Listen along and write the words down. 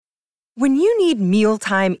When you need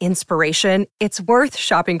mealtime inspiration, it's worth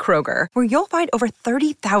shopping Kroger, where you'll find over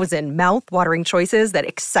 30,000 mouth-watering choices that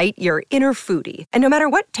excite your inner foodie. And no matter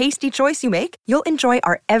what tasty choice you make, you'll enjoy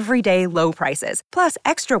our everyday low prices, plus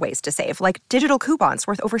extra ways to save, like digital coupons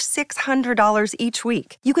worth over $600 each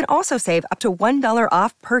week. You can also save up to $1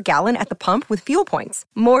 off per gallon at the pump with fuel points.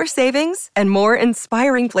 More savings and more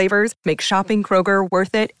inspiring flavors make shopping Kroger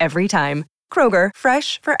worth it every time. Kroger,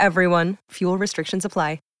 fresh for everyone. Fuel restrictions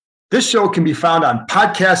apply. This show can be found on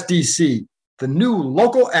Podcast DC, the new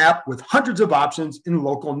local app with hundreds of options in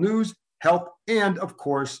local news, health, and, of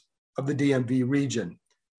course, of the DMV region.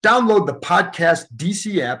 Download the Podcast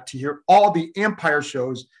DC app to hear all the Empire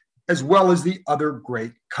shows as well as the other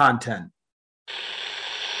great content.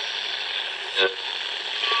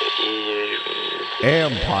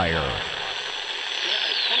 Empire.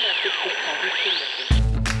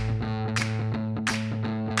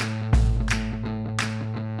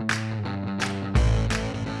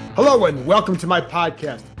 Hello and welcome to my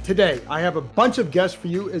podcast. Today, I have a bunch of guests for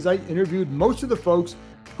you as I interviewed most of the folks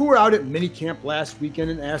who were out at minicamp last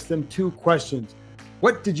weekend and asked them two questions.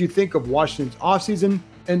 What did you think of Washington's offseason?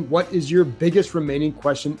 And what is your biggest remaining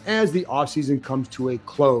question as the offseason comes to a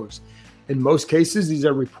close? In most cases, these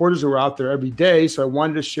are reporters who are out there every day, so I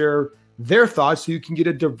wanted to share their thoughts so you can get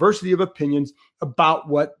a diversity of opinions about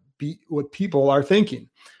what people are thinking.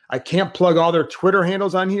 I can't plug all their Twitter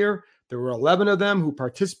handles on here. There were 11 of them who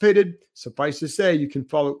participated. Suffice to say, you can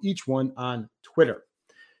follow each one on Twitter.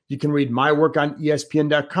 You can read my work on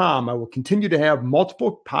ESPN.com. I will continue to have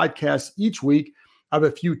multiple podcasts each week. I have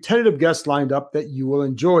a few tentative guests lined up that you will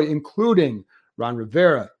enjoy, including Ron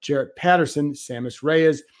Rivera, Jarrett Patterson, Sammis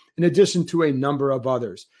Reyes, in addition to a number of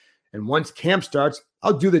others. And once camp starts,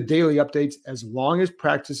 I'll do the daily updates as long as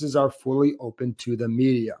practices are fully open to the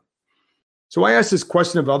media. So I asked this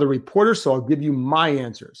question of other reporters, so I'll give you my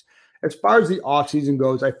answers. As far as the offseason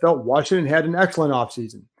goes, I felt Washington had an excellent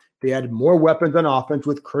offseason. They added more weapons on offense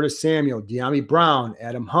with Curtis Samuel, Dyami Brown,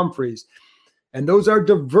 Adam Humphries. And those are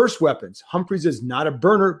diverse weapons. Humphries is not a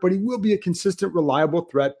burner, but he will be a consistent, reliable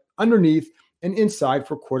threat underneath and inside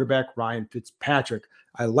for quarterback Ryan Fitzpatrick.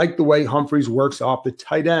 I like the way Humphries works off the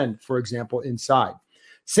tight end, for example, inside.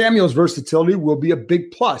 Samuel's versatility will be a big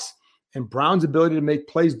plus, and Brown's ability to make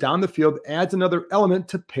plays down the field adds another element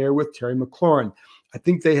to pair with Terry McLaurin. I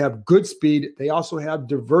think they have good speed. They also have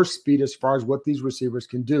diverse speed as far as what these receivers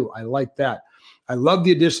can do. I like that. I love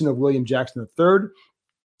the addition of William Jackson III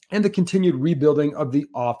and the continued rebuilding of the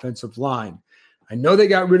offensive line. I know they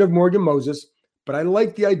got rid of Morgan Moses, but I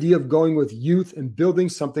like the idea of going with youth and building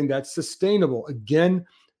something that's sustainable. Again,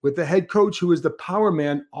 with the head coach who is the power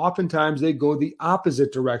man, oftentimes they go the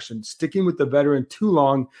opposite direction, sticking with the veteran too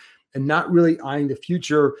long and not really eyeing the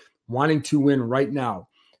future, wanting to win right now.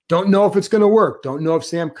 Don't know if it's going to work. Don't know if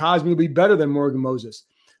Sam Cosmi will be better than Morgan Moses,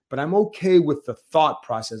 but I'm okay with the thought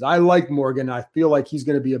process. I like Morgan. I feel like he's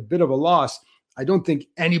going to be a bit of a loss. I don't think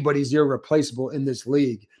anybody's irreplaceable in this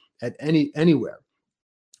league at anywhere,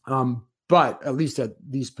 but at least at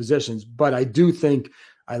these positions. But I do think,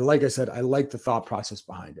 like I said, I like the thought process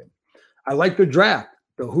behind it. I like the draft,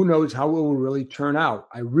 though who knows how it will really turn out.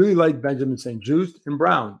 I really like Benjamin St-Juste and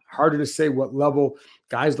Brown. Harder to say what level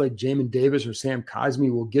guys like Jamin Davis or Sam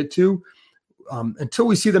Cosmi will get to until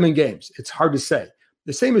we see them in games. It's hard to say.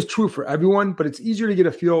 The same is true for everyone, but it's easier to get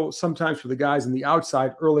a feel sometimes for the guys on the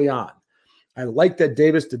outside early on. I like that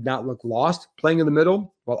Davis did not look lost playing in the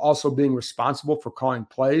middle while also being responsible for calling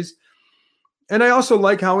plays. And I also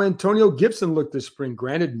like how Antonio Gibson looked this spring.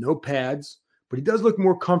 Granted, no pads, but he does look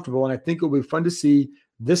more comfortable, and I think it'll be fun to see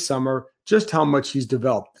this summer just how much he's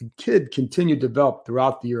developed. The kid continued to develop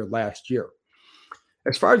throughout the year last year.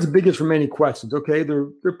 As far as the biggest remaining questions, okay, there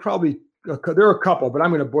are a couple, but I'm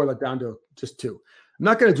going to boil it down to just two. I'm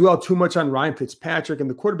not going to dwell too much on Ryan Fitzpatrick and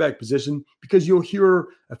the quarterback position because you'll hear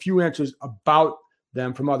a few answers about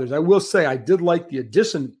them from others. I will say I did like the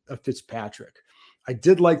addition of Fitzpatrick. I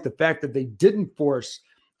did like the fact that they didn't force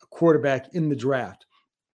a quarterback in the draft.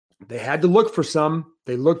 They had to look for some.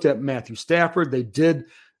 They looked at Matthew Stafford.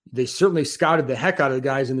 They certainly scouted the heck out of the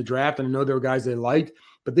guys in the draft, and I know there were guys they liked,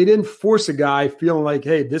 but they didn't force a guy feeling like,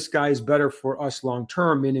 hey, this guy is better for us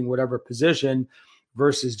long-term, meaning whatever position,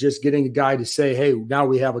 versus just getting a guy to say, hey, now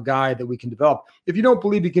we have a guy that we can develop. If you don't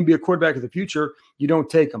believe he can be a quarterback of the future, you don't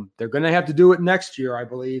take him. They're going to have to do it next year, I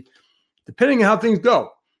believe, depending on how things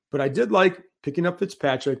go. But I did like picking up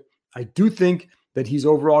Fitzpatrick. I do think that he's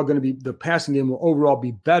overall going to be, the passing game will overall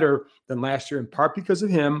be better than last year, in part because of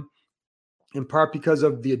him, in part because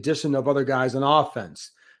of the addition of other guys on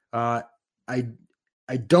offense. I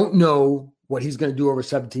don't know what he's going to do over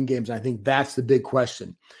 17 games. And I think that's the big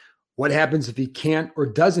question. What happens if he can't or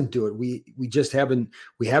doesn't do it? We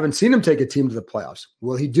haven't seen him take a team to the playoffs.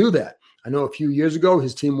 Will he do that? I know a few years ago,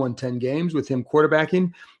 his team won 10 games with him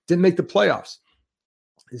quarterbacking, didn't make the playoffs.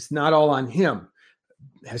 It's not all on him.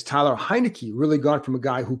 Has Tyler Heinicke really gone from a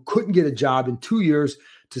guy who couldn't get a job in 2 years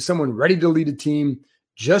to someone ready to lead a team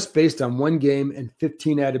just based on one game and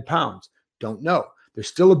 15 added pounds? Don't know. There's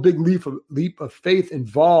still a big leap of faith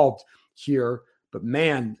involved here, but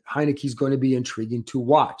man, Heinicke's going to be intriguing to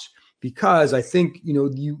watch because I think,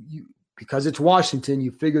 because it's Washington,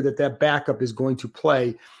 you figure that backup is going to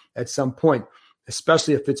play at some point,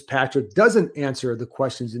 especially if Fitzpatrick doesn't answer the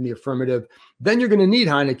questions in the affirmative. Then you're going to need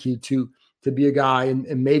Heinicke to be a guy,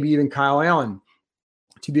 and maybe even Kyle Allen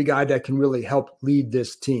to be a guy that can really help lead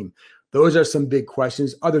this team. Those are some big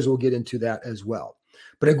questions. Others will get into that as well.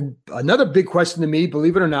 But another big question to me,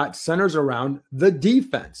 believe it or not, centers around the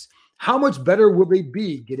defense. How much better will they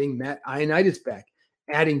be getting Matt Ioannidis back,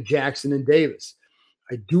 adding Jackson and Davis?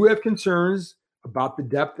 I do have concerns about the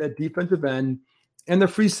depth at defensive end, and the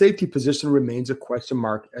free safety position remains a question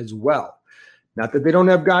mark as well. Not that they don't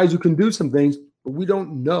have guys who can do some things, but we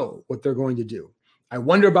don't know what they're going to do. I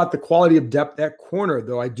wonder about the quality of depth at corner,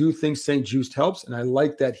 though I do think St. Juste helps, and I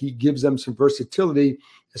like that he gives them some versatility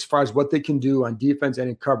as far as what they can do on defense and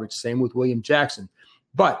in coverage. Same with William Jackson.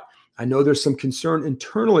 But I know there's some concern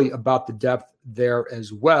internally about the depth there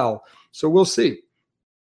as well, so we'll see.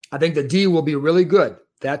 I think the D will be really good.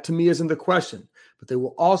 That, to me, isn't the question. But they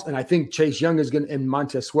will also, and I think Chase Young is going to, and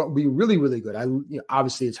Montez Sweat will be really, really good.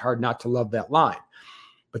 Obviously, it's hard not to love that line.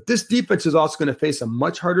 But this defense is also going to face a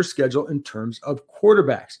much harder schedule in terms of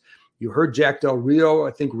quarterbacks. You heard Jack Del Rio,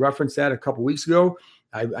 I think, reference that a couple weeks ago.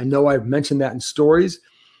 I know I've mentioned that in stories.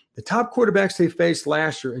 The top quarterbacks they faced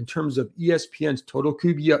last year in terms of ESPN's total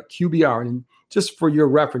QBR, and just for your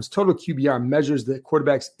reference, total QBR measures the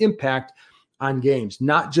quarterback's impact on games,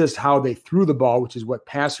 not just how they threw the ball, which is what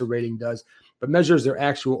passer rating does, but measures their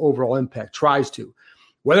actual overall impact, tries to.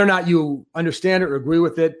 Whether or not you understand it or agree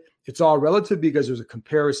with it, it's all relative because there's a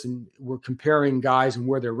comparison. We're comparing guys and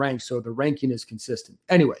where they're ranked, so the ranking is consistent.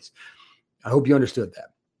 Anyways, I hope you understood that.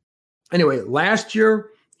 Anyway, last year,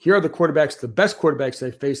 here are the quarterbacks, the best quarterbacks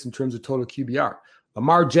they faced in terms of total QBR.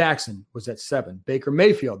 Lamar Jackson was at 7. Baker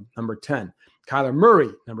Mayfield, number 10. Kyler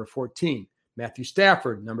Murray, number 14. Matthew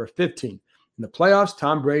Stafford, number 15. In the playoffs,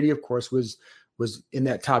 Tom Brady, of course, was in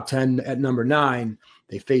that top 10 at number 9.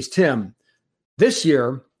 They faced him. This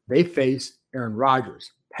year, they face Aaron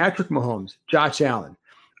Rodgers, Patrick Mahomes, Josh Allen.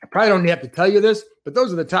 I probably don't have to tell you this, but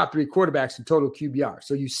those are the top 3 quarterbacks in total QBR.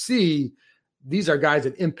 So you see, these are guys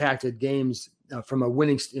that impacted games from a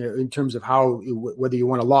winning in terms of whether you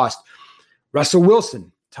won or lost. Russell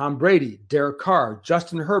Wilson, Tom Brady, Derek Carr,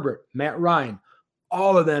 Justin Herbert, Matt Ryan,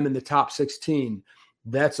 all of them in the top 16.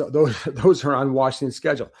 Those are on Washington's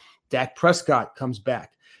schedule. Dak Prescott comes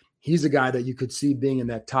back. He's a guy that you could see being in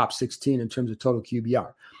that top 16 in terms of total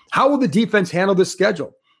QBR. How will the defense handle this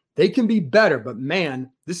schedule? They can be better, but man,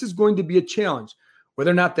 this is going to be a challenge.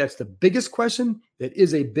 Whether or not that's the biggest question, that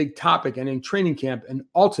is a big topic and in training camp and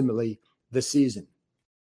ultimately the season.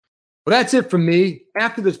 Well, that's it from me.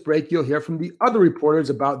 After this break, you'll hear from the other reporters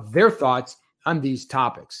about their thoughts on these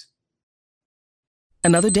topics.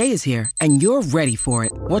 Another day is here, and you're ready for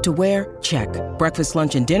it. What to wear? Check. Breakfast,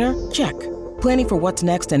 lunch, and dinner? Check. Planning for what's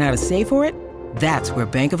next and how to save for it? That's where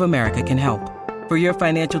Bank of America can help. For your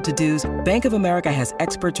financial to-dos, Bank of America has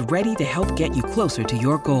experts ready to help get you closer to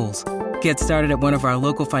your goals. Get started at one of our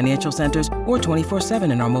local financial centers or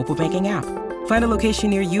 24/7 in our mobile banking app. Find a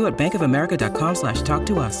location near you at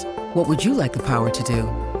bankofamerica.com/talktous. What would you like the power to do?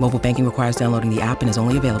 Mobile banking requires downloading the app and is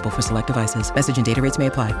only available for select devices. Message and data rates may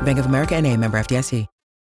apply. Bank of America NA, member FDIC.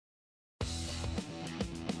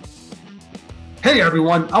 Hey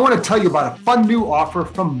everyone, I want to tell you about a fun new offer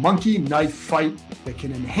from Monkey Knife Fight that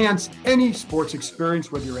can enhance any sports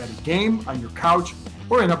experience, whether you're at a game, on your couch,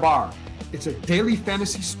 or in a bar. It's a daily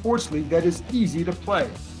fantasy sports league that is easy to play.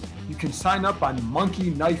 You can sign up on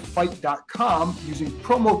monkeyknifefight.com using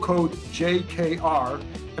promo code JKR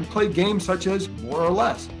and play games such as More or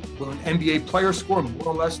Less. Will an NBA player score more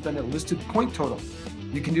or less than a listed point total?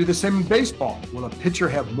 You can do the same in baseball. Will a pitcher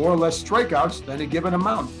have more or less strikeouts than a given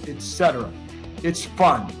amount, etc.? It's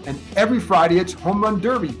fun, and every Friday it's Home Run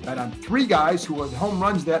Derby. Bet on 3 guys who had home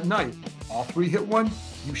runs that night. All 3 hit one,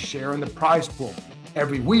 you share in the prize pool.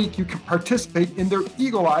 Every week you can participate in their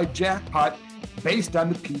Eagle Eye Jackpot based on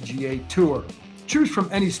the PGA Tour. Choose from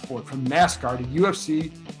any sport, from NASCAR to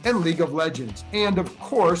UFC and League of Legends. And of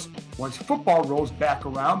course, once football rolls back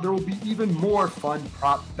around, there will be even more fun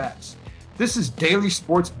prop bets. This is daily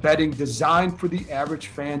sports betting designed for the average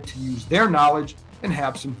fan to use their knowledge and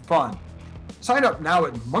have some fun. Sign up now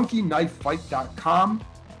at monkeyknifefight.com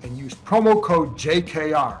and use promo code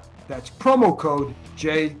JKR. That's promo code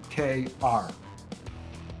JKR.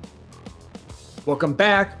 Welcome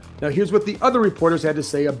back. Now here's what the other reporters had to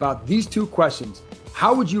say about these two questions.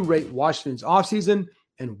 How would you rate Washington's offseason,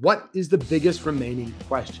 and what is the biggest remaining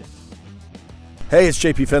question? Hey, it's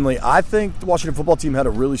JP Finley. I think the Washington football team had a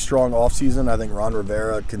really strong offseason. I think Ron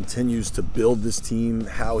Rivera continues to build this team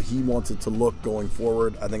how he wants it to look going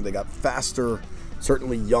forward. I think they got faster,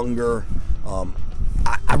 certainly younger.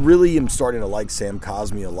 I really am starting to like Sam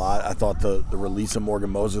Cosmi a lot. I thought the release of Morgan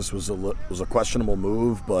Moses was a questionable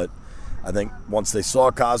move, but I think once they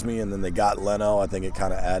saw Cosmi and then they got Leno, I think it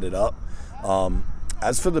kind of added up.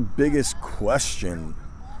 As for the biggest question,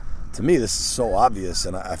 to me, this is so obvious,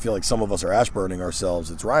 and I feel like some of us are ash-burning ourselves.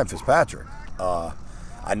 It's Ryan Fitzpatrick.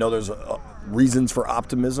 I know there's reasons for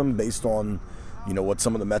optimism based on, what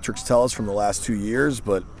some of the metrics tell us from the last 2 years,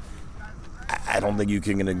 but I don't think you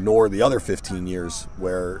can ignore the other 15 years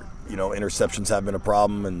where, interceptions have been a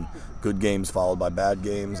problem and good games followed by bad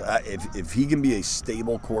games. If he can be a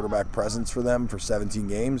stable quarterback presence for them for 17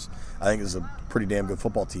 games, I think it's a pretty damn good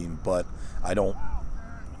football team, but I don't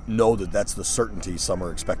know that that's the certainty some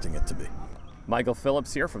are expecting it to be. Michael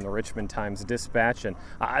Phillips here from the Richmond Times-Dispatch, and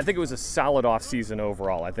I think it was a solid offseason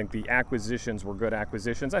overall. I think the acquisitions were good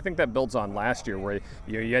acquisitions. I think that builds on last year where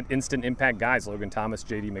you had instant impact guys, Logan Thomas,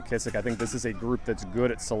 J.D. McKissick. I think this is a group that's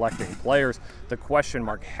good at selecting players. The question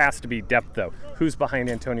mark has to be depth, though. Who's behind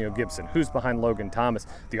Antonio Gibson? Who's behind Logan Thomas?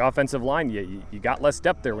 The offensive line, you got less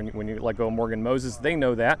depth there when you let go of Morgan Moses. They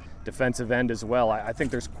know that. Defensive end as well. I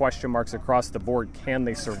think there's question marks across the board. Can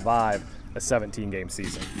they survive a 17-game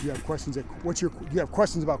season? You have questions. You have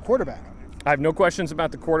questions about quarterback? I have no questions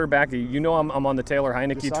about the quarterback. I'm on the Taylor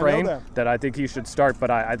Heineke train that I think he should start, but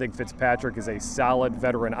I think Fitzpatrick is a solid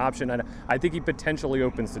veteran option, and I think he potentially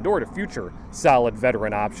opens the door to future solid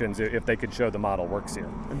veteran options if they could show the model works here.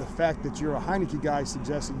 And the fact that you're a Heineke guy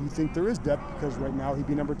suggests that you think there is depth because right now he'd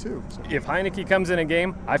be number 2. So. If Heineke comes in a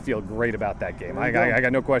game, I feel great about that game. I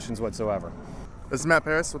got no questions whatsoever. This is Matt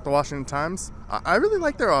Paris with the Washington Times. I really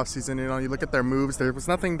like their offseason. You look at their moves. There was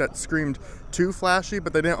nothing that screamed too flashy,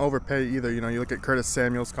 but they didn't overpay either. You look at Curtis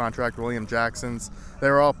Samuel's contract, William Jackson's. They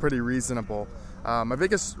were all pretty reasonable. My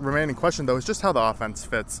biggest remaining question, though, is just how the offense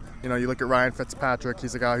fits. You look at Ryan Fitzpatrick.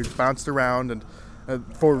 He's a guy who's bounced around and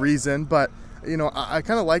for a reason. But, I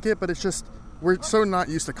kind of like it, but it's just we're so not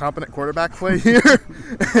used to competent quarterback play here.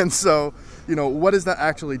 And so, what does that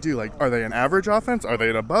actually do? Like, are they an average offense? Are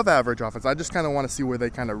they an above average offense? I just kind of want to see where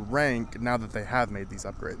they kind of rank now that they have made these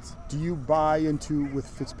upgrades. Do you buy into, with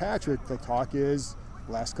Fitzpatrick, the talk is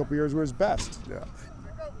last couple years were his best? Yeah.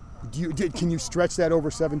 Can you stretch that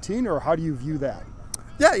over 17, or how do you view that?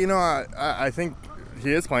 Yeah, I think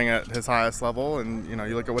he is playing at his highest level, and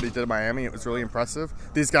you look at what he did at Miami, it was really impressive.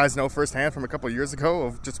 These guys know firsthand from a couple of years ago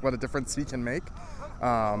of just what a difference he can make.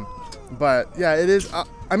 But yeah, it is.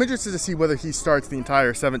 I'm interested to see whether he starts the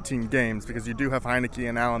entire 17 games because you do have Heineke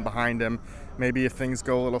and Allen behind him. Maybe if things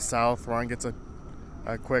go a little south, Ron gets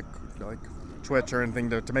a quick twitch or anything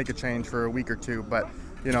to make a change for a week or two. But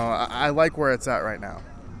I like where it's at right now.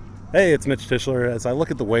 Hey, it's Mitch Tischler. As I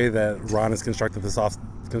look at the way that Ron has constructed this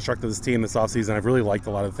team this offseason, I've really liked a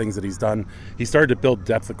lot of the things that he's done. He started to build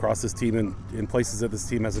depth across this team in places that this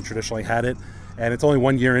team hasn't traditionally had it. And it's only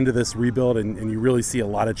 1 year into this rebuild, and you really see a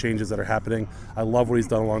lot of changes that are happening. I love what he's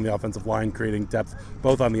done along the offensive line, creating depth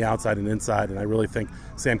both on the outside and inside. And I really think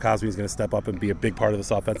Sam Cosmi is going to step up and be a big part of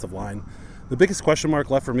this offensive line. The biggest question mark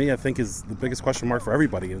left for me, I think, is the biggest question mark for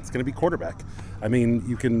everybody, and it's going to be quarterback. I mean,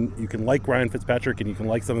 you can like Ryan Fitzpatrick, and you can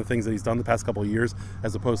like some of the things that he's done the past couple of years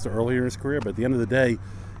as opposed to earlier in his career, but at the end of the day,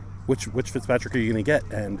 which Fitzpatrick are you going to get?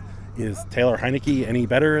 And is Taylor Heineke any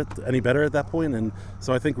better at that point? And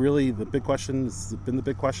so I think really the big question has been the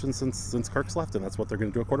big question since Kirk's left, and that's what they're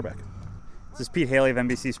going to do at quarterback. This is Pete Haley of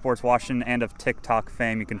NBC Sports Washington and of TikTok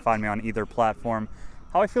fame. You can find me on either platform.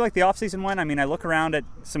 How I feel like the offseason went, I look around at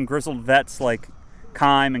some grizzled vets like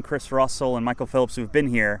Keim and Chris Russell and Michael Phillips who've been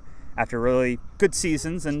here after really good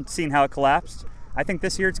seasons and seen how it collapsed. I think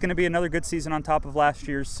this year it's going to be another good season on top of last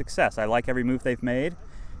year's success. I like every move they've made,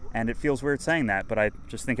 and it feels weird saying that, but I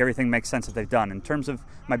just think everything makes sense that they've done. In terms of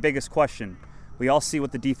my biggest question, we all see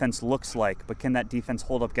what the defense looks like, but can that defense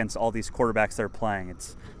hold up against all these quarterbacks they're playing?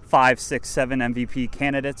 It's 5, 6, 7 MVP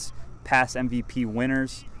candidates, past MVP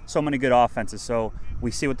winners, so many good offenses. So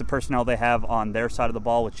we see what the personnel they have on their side of the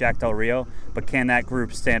ball with Jack Del Rio, but can that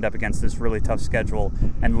group stand up against this really tough schedule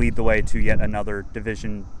and lead the way to yet another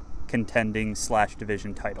division contending /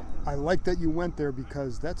 division title. I like that you went there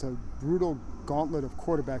because that's a brutal gauntlet of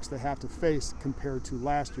quarterbacks they have to face compared to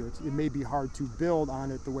last year. It may be hard to build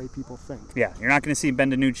on it the way people think. Yeah, you're not going to see Ben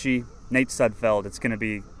DiNucci, Nate Sudfeld. It's going to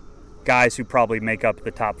be guys who probably make up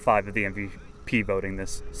the top 5 of the MVP voting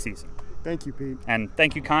this season. Thank you, Pete. And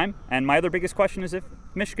thank you, Keim. And my other biggest question is if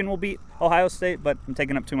Michigan will beat Ohio State, but I'm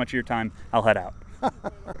taking up too much of your time. I'll head out.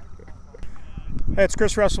 Hey, it's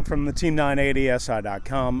Chris Russell from the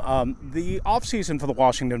Team980SI.com. The offseason for the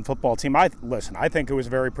Washington football team, I think it was a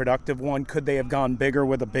very productive one. Could they have gone bigger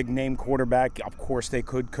with a big-name quarterback? Of course they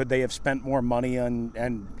could. Could they have spent more money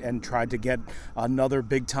and tried to get another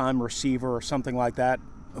big-time receiver or something like that?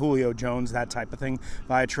 Julio Jones, that type of thing,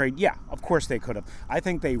 via trade? Yeah, of course they could have. I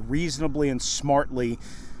think they reasonably and smartly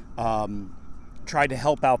tried to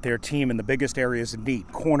help out their team in the biggest areas of need.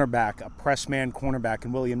 Cornerback, a press man cornerback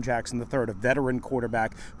in William Jackson III, a veteran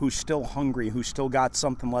quarterback who's still hungry, who's still got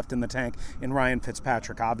something left in the tank in Ryan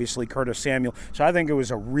Fitzpatrick, obviously Curtis Samuel. So I think it was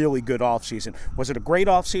a really good offseason. Was it a great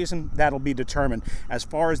offseason? That'll be determined. As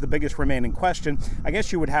far as the biggest remaining question, I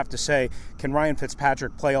guess you would have to say, can Ryan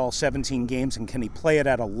Fitzpatrick play all 17 games, and can he play it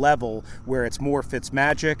at a level where it's more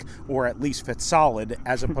Fitzmagic or at least Fitzsolid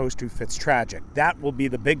as opposed to Fitztragic? That will be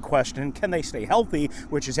the big question. Can they stay healthy,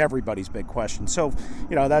 which is everybody's big question. So,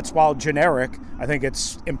 that's while generic, I think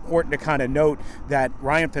it's important to kind of note that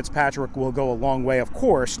Ryan Fitzpatrick will go a long way, of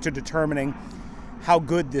course, to determining how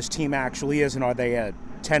good this team actually is, and are they a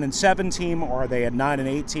 10-7 team, or are they a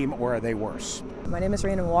 9-8 team, or are they worse? My name is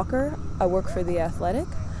Rhiannon Walker. I work for The Athletic.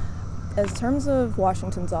 As terms of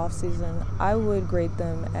Washington's offseason, I would grade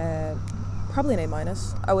them at probably an A-.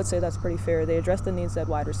 I would say that's pretty fair. They addressed the needs at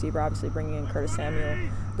wide receiver, obviously bringing in Curtis Samuel.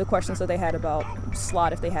 The questions that they had about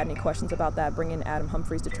slot, if they had any questions about that, bringing in Adam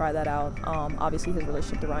Humphries to try that out. Obviously his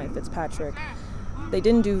relationship to Ryan Fitzpatrick. They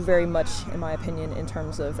didn't do very much, in my opinion, in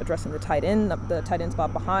terms of addressing the tight end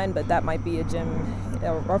spot behind, but that might be a gem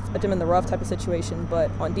in the rough type of situation. But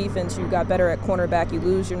on defense, you got better at cornerback. You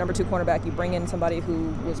lose your number 2 cornerback. You bring in somebody who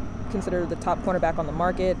was considered the top cornerback on the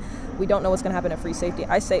market. We don't know what's going to happen at free safety.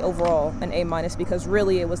 I say overall an A- because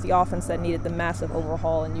really it was the offense that needed the massive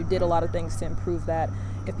overhaul, and you did a lot of things to improve that.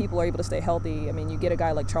 If people are able to stay healthy, I mean, you get a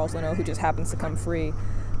guy like Charles Leno who just happens to come free.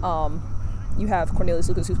 You have Cornelius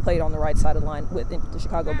Lucas, who's played on the right side of the line with the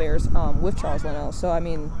Chicago Bears with Charles Leno. So, I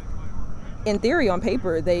mean, in theory, on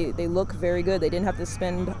paper, they look very good. They didn't have to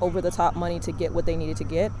spend over-the-top money to get what they needed to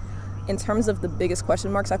get. In terms of the biggest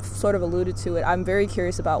question marks, I've sort of alluded to it. I'm very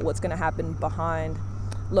curious about what's going to happen behind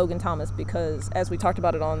Logan Thomas because, as we talked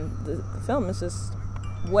about it on the film, it's just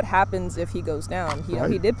what happens if he goes down.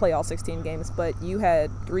 He did play all 16 games, but you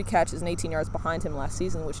had 3 catches and 18 yards behind him last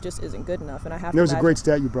season, which just isn't good enough. And that was a great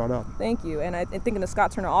stat you brought up. Thank you. And I think in the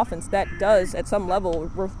Scott Turner offense, that does, at some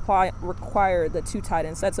level, require the 2 tight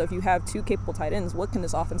end set. So if you have 2 capable tight ends, what can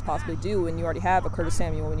this offense possibly do when you already have a Curtis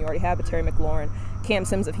Samuel, when you already have a Terry McLaurin, Cam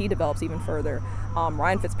Sims if he develops even further,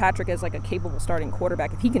 Ryan Fitzpatrick as like a capable starting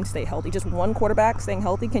quarterback if he can stay healthy. Just one quarterback staying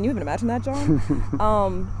healthy. Can you even imagine that,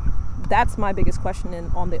 John? That's my biggest question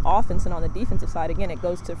on the offense and on the defensive side. Again, it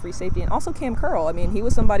goes to free safety and also Cam Curl. I mean, he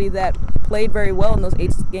was somebody that played very well in those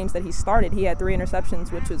 8 games that he started. He had 3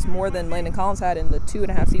 interceptions, which was more than Landon Collins had in the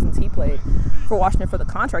 2.5 seasons he played for Washington for the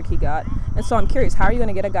contract he got. And so I'm curious, how are you going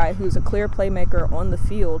to get a guy who's a clear playmaker on the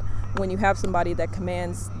field when you have somebody that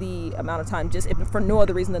commands the amount of time just for no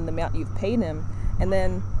other reason than the amount you've paid him? And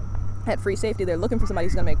then at free safety, they're looking for somebody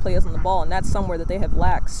who's going to make plays on the ball, and that's somewhere that they have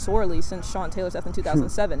lacked sorely since Sean Taylor's death in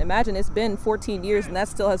 2007. Imagine it's been 14 years, and that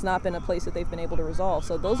still has not been a place that they've been able to resolve.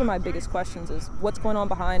 So those are my biggest questions is what's going on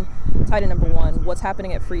behind tight end number 1, what's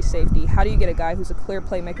happening at free safety, how do you get a guy who's a clear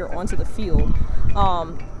playmaker onto the field?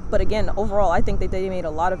 But again, overall, I think that they made a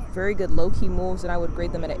lot of very good low-key moves, and I would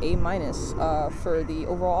grade them at an A- for the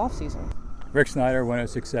overall offseason. Rick Snyder,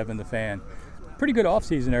 106.7 The Fan. Pretty good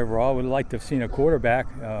offseason overall. Would have liked to have seen a quarterback.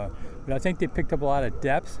 But I think they picked up a lot of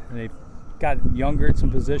depth, and they've gotten younger at some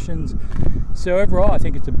positions. So overall, I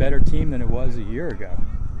think it's a better team than it was a year ago.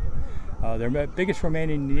 Their biggest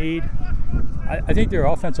remaining need, I think their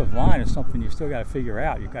offensive line is something you still got to figure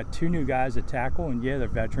out. You've got 2 new guys to tackle, and yeah, they're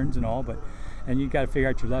veterans and all, and you've got to figure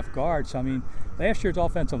out your left guard. So, I mean, last year's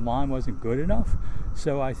offensive line wasn't good enough.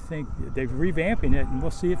 So I think they're revamping it, and we'll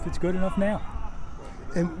see if it's good enough now.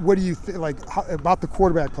 And what do you think, about the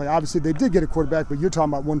quarterback play? Obviously, they did get a quarterback, but you're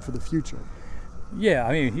talking about one for the future. Yeah,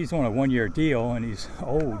 I mean, he's on a 1-year deal, and he's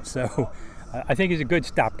old, so I think he's a good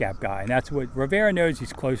stopgap guy, and that's what Rivera knows.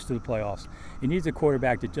 He's close to the playoffs. He needs a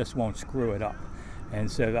quarterback that just won't screw it up,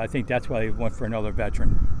 and so I think that's why he went for another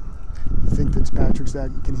veteran. You think Fitzpatrick's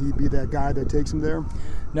can he be that guy that takes him there?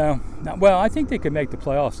 No. Well, I think they could make the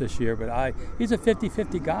playoffs this year, but he's a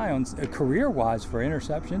 50-50 guy on career-wise for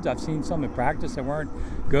interceptions. I've seen some in practice that weren't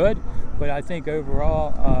good, but I think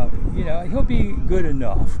overall, he'll be good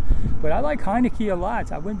enough. But I like Heineke a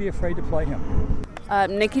lot. I wouldn't be afraid to play him.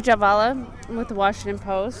 Nikki Javala with the Washington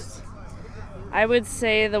Post. I would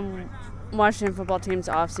say the Washington football team's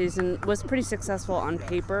offseason was pretty successful on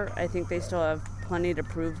paper. I think they still have plenty to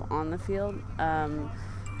prove on the field.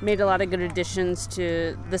 Made a lot of good additions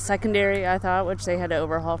to the secondary, I thought, which they had to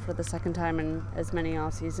overhaul for the second time in as many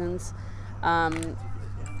off seasons. Added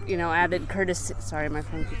Curtis. Sorry, my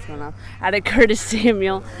phone keeps going off. Added Curtis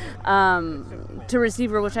Samuel to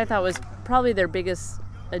receiver, which I thought was probably their biggest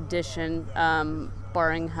addition,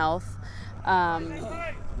 barring health.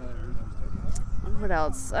 What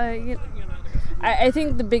else? I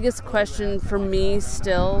think the biggest question for me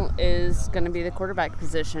still is going to be the quarterback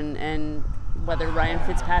position and whether Ryan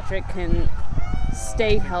Fitzpatrick can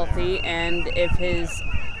stay healthy, and if his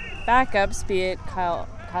backups, be it Kyle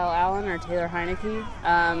Allen or Taylor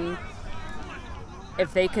Heineke,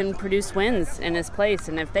 if they can produce wins in his place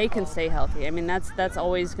and if they can stay healthy. I mean, that's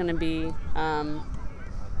always going to be,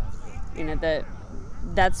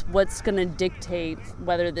 that's what's going to dictate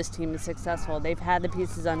whether this team is successful. They've had the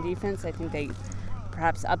pieces on defense. I think they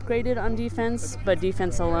perhaps upgraded on defense, but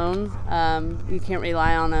defense alone, you can't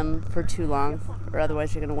rely on them for too long, or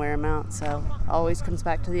otherwise you're going to wear them out. So always comes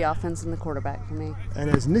back to the offense and the quarterback for me. And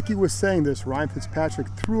as Nikki was saying this, Ryan Fitzpatrick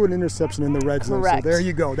threw an interception in the red zone. Correct. So there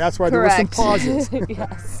you go. That's why there were some pauses.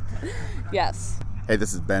 Yes. Hey,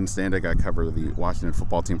 this is Ben Standig. I cover the Washington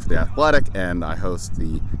football team for The Athletic, and I host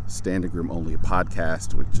the Standing Room Only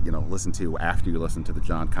podcast, which, listen to after you listen to the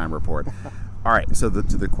John Keim Report. All right, so to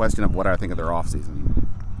the question of what I think of their offseason,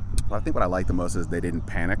 well, I think what I like the most is they didn't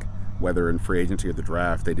panic, whether in free agency or the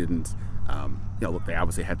draft. They didn't, look, they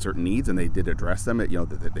obviously had certain needs, and they did address them.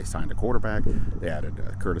 They signed a quarterback. They added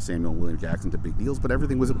Curtis Samuel and William Jackson to big deals, but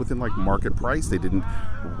everything was within, market price. They didn't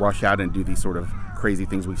rush out and do these sort of crazy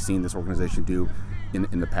things we've seen this organization do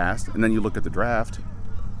in the past. And then you look at the draft,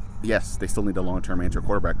 yes, they still need a long-term answer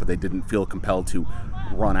quarterback, but they didn't feel compelled to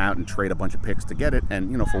run out and trade a bunch of picks to get it.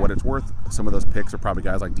 And, for what it's worth, some of those picks are probably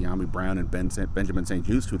guys like De'Ami Brown and Benjamin St.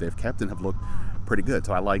 Juste, who they've kept and have looked pretty good.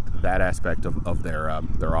 So I liked that aspect of their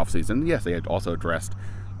offseason. Yes, they had also addressed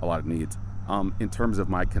a lot of needs. In terms of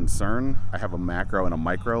my concern, I have a macro and a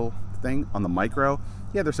micro thing. On the micro,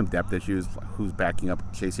 there's some depth issues. Who's backing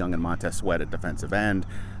up Chase Young and Montez Sweat at defensive end?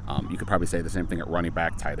 You could probably say the same thing at running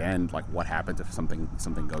back, tight end. Like, what happens if something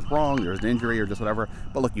goes wrong? There's an injury or just whatever.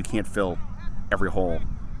 But look, you can't fill every hole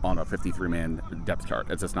on a 53-man depth chart.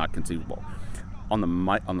 It's just not conceivable. On the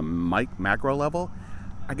macro level,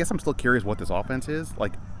 I guess I'm still curious what this offense is.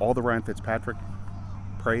 Like, all the Ryan Fitzpatrick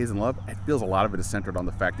praise and love, it feels a lot of it is centered on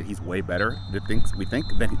the fact that he's way better, we think,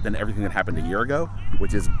 than everything that happened a year ago,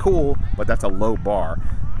 which is cool, but that's a low bar.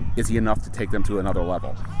 Is he enough to take them to another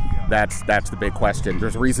level? That's the big question.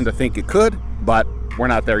 There's reason to think it could, but we're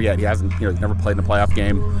not there yet. He hasn't, he's never played in a playoff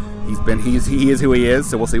game. He is who he is,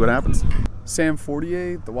 so we'll see what happens. Sam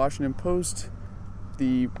Fortier, The Washington Post.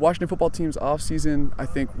 The Washington football team's offseason, I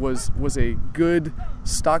think, was a good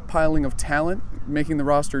stockpiling of talent, making the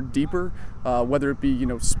roster deeper, whether it be,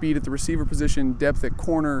 speed at the receiver position, depth at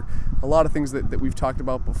corner, a lot of things that we've talked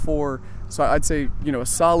about before. So I'd say, a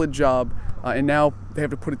solid job, and now they have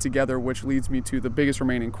to put it together, which leads me to the biggest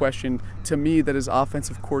remaining question to me, that is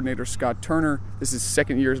offensive coordinator Scott Turner. This is his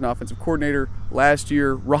second year as an offensive coordinator. Last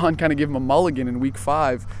year, Ron kind of gave him a mulligan in week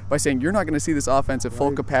 5 by saying, you're not going to see this offense at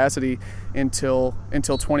full capacity until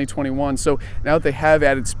 2021. So now that they have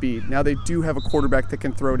added speed, now they do have a quarterback that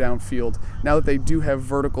can throw downfield, now that they do have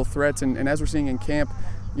vertical threats, and as we're seeing in camp,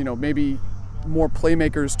 maybe more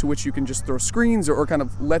playmakers to which you can just throw screens or kind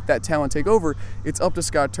of let that talent take over, it's up to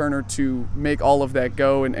Scott Turner to make all of that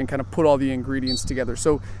go and kind of put all the ingredients together.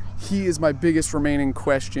 So he is my biggest remaining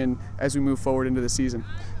question as we move forward into the season.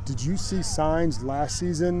 Did you see signs last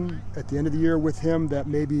season at the end of the year with him that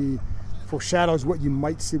maybe foreshadows what you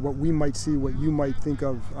might see, what we might see, what you might think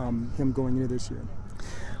of him going into this year?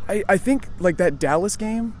 I think like that Dallas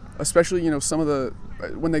game, especially, some of the,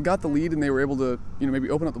 when they got the lead and they were able to, maybe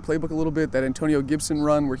open up the playbook a little bit, that Antonio Gibson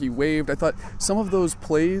run where he waved, I thought some of those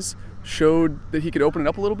plays showed that he could open it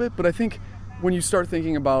up a little bit. But I think when you start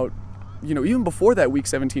thinking about, even before that Week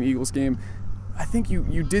 17 Eagles game, I think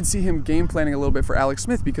you did see him game planning a little bit for Alex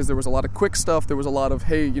Smith, because there was a lot of quick stuff. There was a lot of,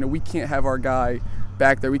 hey, we can't have our guy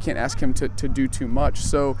back there. We can't ask him to do too much.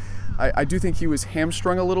 So I do think he was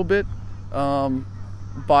hamstrung a little bit.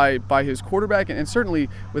 by his quarterback, and certainly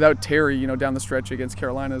without Terry, down the stretch against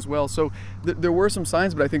Carolina as well. So there were some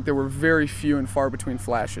signs, but I think there were very few and far between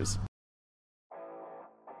flashes.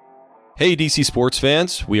 Hey, DC sports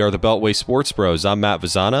fans. We are the Beltway Sports Bros. I'm Matt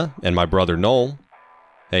Vazana, and my brother Noel.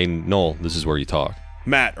 Hey, Noel, this is where you talk.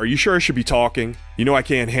 Matt, are you sure I should be talking? You know I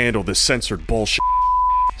can't handle this censored bullshit.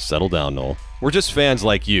 Settle down, Noel. We're just fans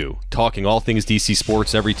like you, talking all things DC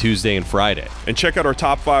sports every Tuesday and Friday. And check out our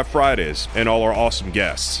Top 5 Fridays and all our awesome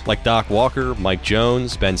guests. Like Doc Walker, Mike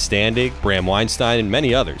Jones, Ben Standig, Bram Weinstein, and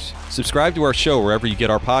many others. Subscribe to our show wherever you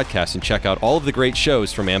get our podcasts and check out all of the great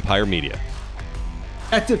shows from Empire Media.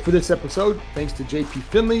 That's it for this episode. Thanks to JP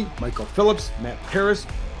Finley, Michael Phillips, Matt Paris,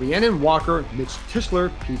 Rhiannon Walker, Mitch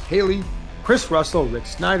Tischler, Pete Haley, Chris Russell, Rick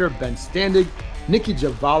Snyder, Ben Standig, Nikki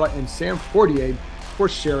Javala, and Sam Fortier for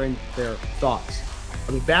sharing their thoughts.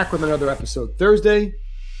 I'll be back with another episode Thursday.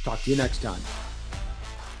 Talk to you next time.